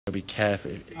be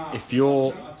careful. If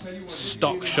your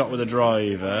stock shot with a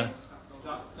driver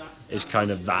is kind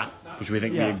of that, which we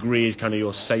think we agree is kind of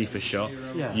your safer shot,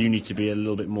 you need to be a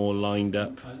little bit more lined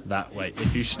up that way.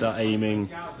 If you start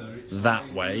aiming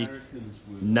that way,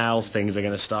 now things are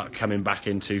going to start coming back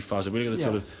in too far. So we look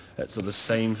at the sort of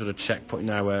same sort of checkpoint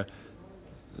now where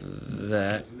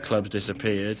there, club's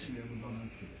disappeared.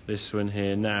 This one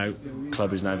here now,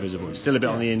 club is now visible. It's still a bit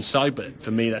on the inside, but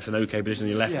for me that's an okay position.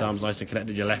 Your left arm's nice and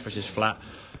connected, your left wrist is flat.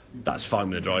 That's fine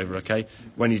with the driver, okay?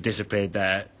 When he's disappeared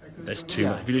there, there's too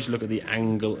much. If you just look at the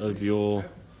angle of your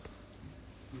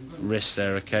wrist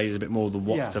there, okay, there's a bit more of the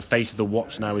watch. The face of the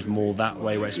watch now is more that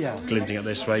way, where it's glinting up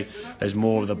this way. There's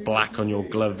more of the black on your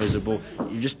glove visible.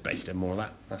 You just based it more of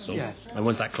that, that's all. And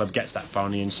once that club gets that far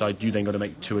on the inside, you then got to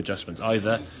make two adjustments.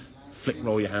 Either flick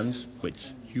roll your hands, which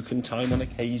you can time on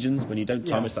occasions. When you don't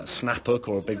time, it's that snap hook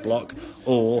or a big block,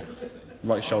 or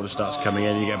right shoulder starts coming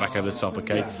in and you get back over the top,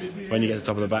 okay? When you get to the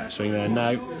top of the backswing there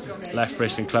now, left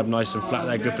wrist and club nice and flat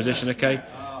there, good position, okay?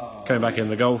 Coming back in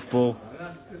the golf ball,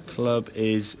 club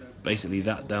is basically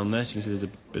that down there, so you can see there's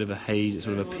a bit of a haze, it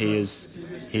sort of appears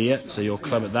here, so your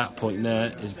club at that point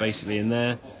there is basically in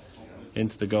there,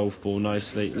 into the golf ball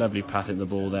nicely, lovely patting the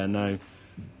ball there now,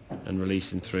 and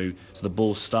releasing through. So the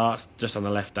ball starts just on the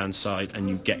left hand side and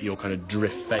you get your kind of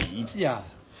drift fade,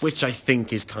 which I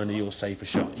think is kind of your safer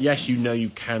shot. Yes, you know you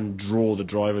can draw the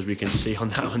driver, as we can see on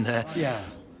that one there,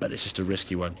 but it's just a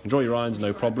risky one. You can draw your irons,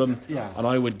 no problem, and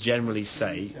I would generally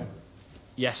say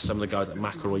yes, some of the guys like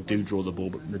McIlroy do draw the ball,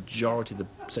 but the majority,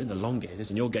 certainly the longer it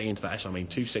is, and you're getting into that echelon, I mean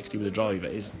 260 with a driver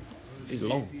is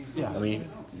long. I mean,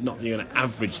 not that you're going to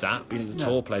average that, because the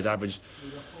tour players averaged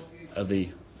the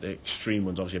extreme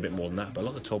ones obviously a bit more than that, but a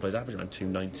lot of the tour players average around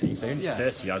 290, so only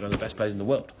 30 yards, one of the best players in the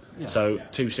world. So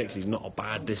 260 is not a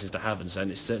bad distance to have,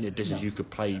 and it's certainly a distance you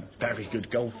could play very good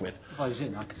golf with. If I was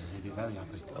in that, I'd be very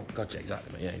happy. Oh god, yeah,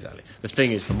 exactly, mate. Yeah, exactly. The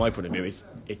thing is, from my point of view,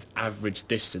 it's average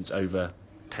distance over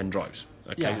 10 drives.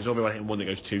 Okay, there's always one that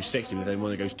goes 260, but then one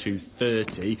that goes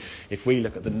 230. If we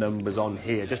look at the numbers on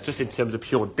here, just in terms of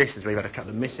pure distance, we've had a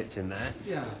couple of miss-hits in there.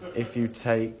 If you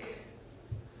take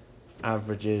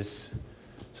averages,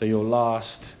 so your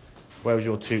last, where was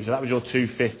your two? So that was your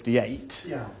 258.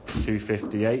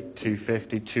 258,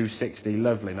 250, 260.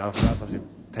 Lovely. Now that's obviously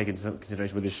taken into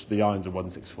consideration with the irons of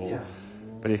 164.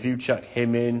 But if you chuck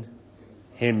him in,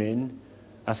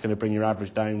 that's going to bring your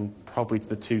average down probably to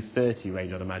the 230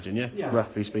 range, I'd imagine.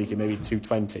 Roughly speaking, maybe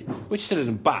 220, which still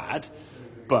isn't bad.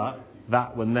 But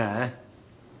that one there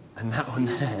and that one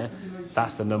there,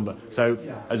 that's the number. So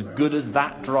as good as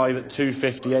that drive at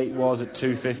 258 was, at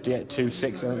 258,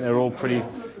 260, I think they're all pretty.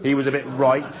 He was a bit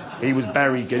right. He was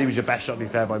very good. He was your best shot, to be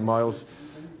fair, by miles,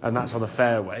 and that's on the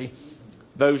fairway.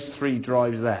 Those three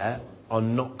drives there are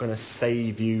not going to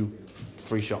save you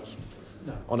 3 shots.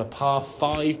 On a par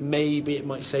 5, maybe it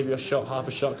might save you a shot, half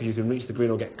a shot, because you can reach the green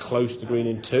or get close to the green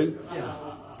in 2.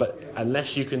 But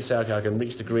unless you can say, okay, I can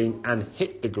reach the green and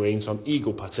hit the green, so I'm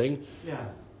eagle putting,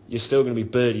 you're still going to be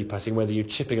birdie putting, whether you're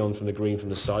chipping on from the green from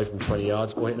the side from 20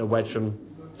 yards or hitting a wedge from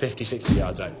 50, 60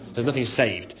 yards out. There's nothing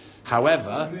saved.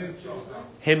 However,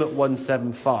 him at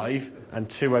 175 and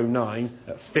 209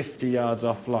 at 50 yards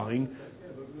offline,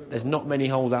 there's not many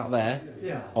holes out there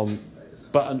on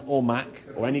Button or Mac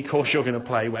or any course you're going to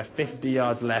play where 50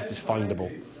 yards left is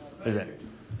findable, is it?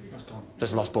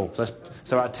 Just a lost ball.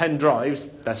 So out of 10 drives,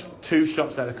 there's 2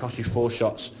 shots there that cost you 4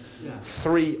 shots.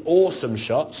 3 awesome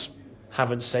shots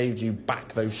haven't saved you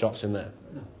back those shots in there.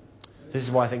 This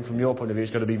is why I think from your point of view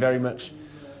it's got to be very much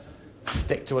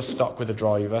stick to a stock with a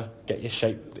driver, get your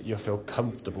shape that you feel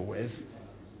comfortable with,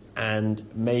 and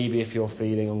maybe if you're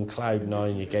feeling on cloud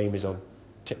 9, your game is on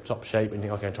tip-top shape and you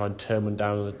think, okay, I'll try and turn one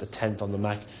down at the 10th on the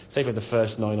Mac. Say for the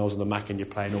first 9 holes on the Mac and you're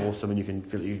playing awesome and you can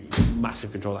feel you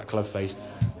massive control of that club face,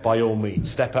 by all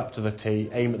means, step up to the tee,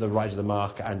 aim at the right of the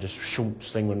marker and just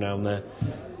sling one down there.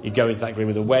 You go into that green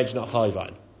with a wedge, not a high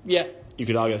vine. You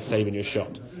could argue that's saving your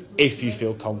shot, if you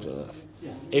feel confident enough.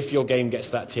 If your game gets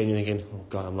to that tee and you're thinking, oh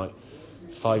God, I'm like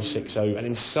 5-6 over, and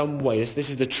in some way, this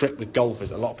is the trick with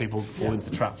golfers, a lot of people fall into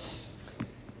the trap.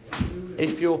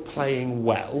 If you're playing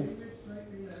well,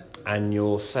 and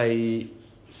you're, say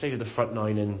to the front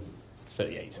 9 in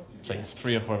 38, so it's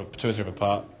 2 or 3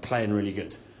 apart, playing really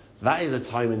good. That is the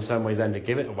time in some ways then to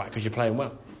give it a whack, because you're playing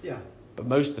well. But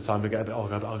most of the time we get a bit, I'll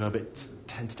go a bit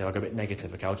tentative, I'll go a bit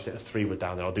negative, okay, I'll just hit a 3-wood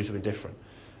down there, I'll do something different.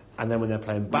 And then when they're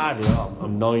playing badly,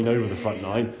 I'm 9 over the front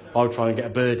 9, I'll try and get a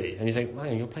birdie. And you think,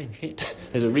 man, you're playing shit.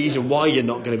 There's a reason why you're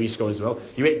not going to be scoring as well.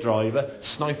 You hit driver,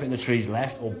 snipe it in the trees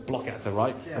left, or block it to the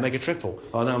right, and make a triple.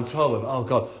 Oh, now I'm 12 over, oh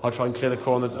God, I'll try and clear the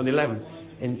corner on the 11th.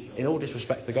 In all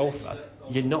disrespect to the golfer,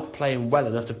 you're not playing well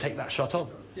enough to take that shot on.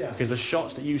 Because the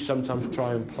shots that you sometimes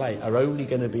try and play are only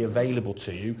going to be available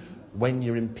to you when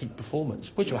you're in peak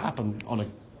performance, which will happen on a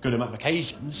good amount of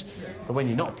occasions. But when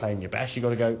you're not playing your best, you've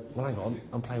got to go, well, hang on,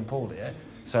 I'm playing poor here,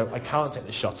 so I can't take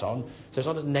the shot on. So it's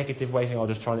not a negative way saying I'll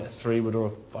just try and hit a 3-wood or a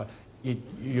 5.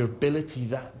 Your ability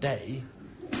that day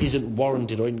isn't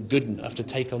warranted or isn't good enough to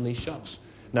take on these shots.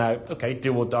 Now, okay,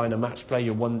 do or die in a match play,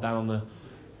 you're one down the,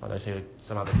 I don't know,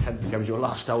 somehow the 10th becomes your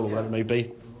last hole or whatever it may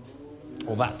be,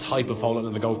 or that type of hole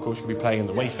on the golf course you could be playing in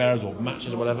the Wayfarers or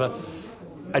matches or whatever,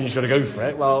 and you just got to go for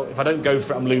it. Well, if I don't go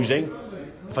for it, I'm losing.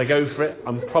 If I go for it,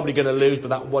 I'm probably going to lose, but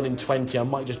that 1 in 20, I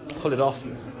might just pull it off.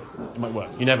 It might work.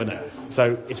 You never know.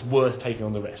 So it's worth taking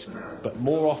on the risk. But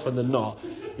more often than not,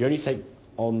 you only take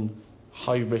on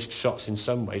high-risk shots in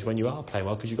some ways when you are playing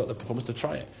well because you've got the performance to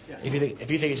try it. If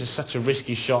you think it's such a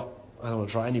risky shot, I don't want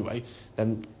to try anyway,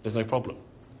 then there's no problem.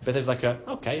 But there's like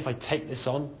okay, if I take this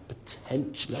on,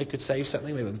 potentially I could save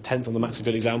something. Maybe the 10th on the mat's a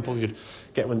good example. You could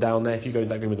get one down there. If you go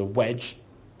that green with a wedge,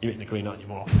 you hit the green, aren't you,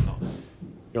 more often than not?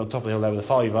 You're on top of the hill there with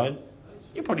a 5-iron,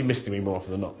 you're probably missing the green more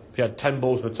often than not. If you had 10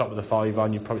 balls on the top of the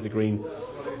 5-iron, you'd probably hit the green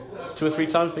 2 or 3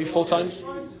 times, maybe 4 times.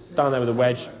 Down there with a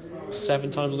wedge, 7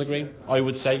 times on the green, I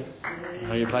would say,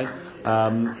 how you're playing.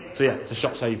 So yeah, it's a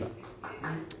shot saver.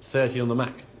 30 on the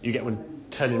Mac. You get one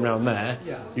turning around there,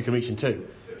 you can reach in 2.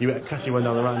 You get a cutty one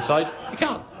down the right side, you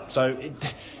can't. So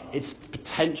it's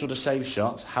potential to save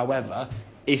shots. However,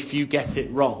 if you get it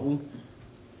wrong,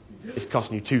 it's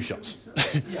costing you 2 shots.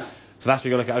 So that's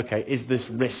where you got to look at, okay, is this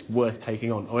risk worth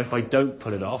taking on? Or if I don't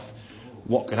pull it off,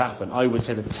 what could happen? I would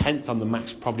say the 10th on the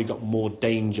Mac's probably got more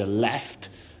danger left.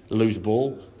 Lose the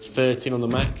ball. 13 on the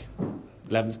Mac.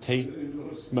 11th tee.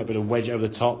 You might be able to wedge it over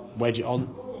the top, wedge it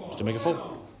on, just to make a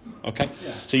fall. Okay?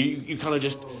 So you kind of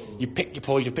just, you pick your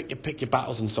poise, you pick your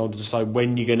battles and so on to decide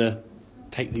when you're going to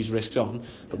take these risks on.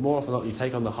 But more often than not, you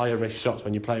take on the higher risk shots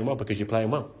when you're playing well because you're playing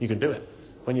well. You can do it.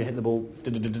 When you hit the ball,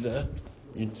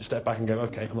 you step back and go,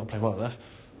 okay, I'm not playing well enough.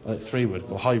 I'll hit 3-wood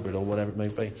or hybrid or whatever it may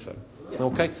be. So,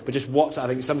 okay, but just watch that. I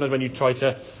think sometimes when you try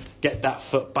to get that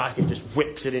foot back, it just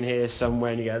whips it in here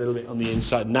somewhere and you get a little bit on the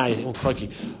inside. Now you think, oh,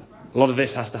 crikey, a lot of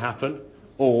this has to happen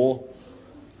or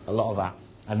a lot of that.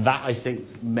 And that, I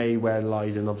think, may where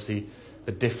lies in, obviously,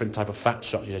 the different type of fat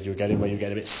shots you were getting, where you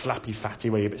get a bit slappy, fatty,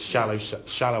 where you're a bit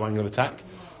shallow angle of attack,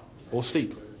 or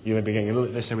steep. You may be getting a little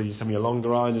bit this with some of your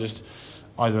longer irons, just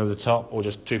either over the top or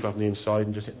just too far from the inside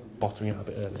and just bottoming out a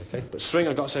bit early, okay? But swing,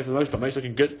 I've got to say, for the most part, mate's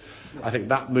looking good. I think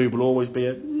that move will always be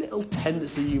a little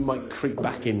tendency you might creep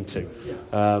back into.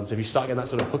 So if you start getting that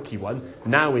sort of hooky one,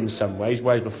 now in some ways,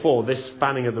 whereas before, this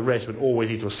fanning of the wrist would always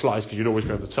lead to a slice because you'd always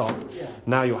go over the top.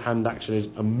 Now your hand action is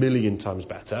a million times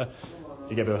better.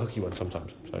 You get a bit of a hooky one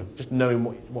sometimes. So just knowing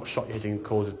what shot you're hitting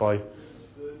causes by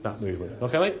that movement.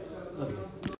 Okay,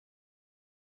 mate?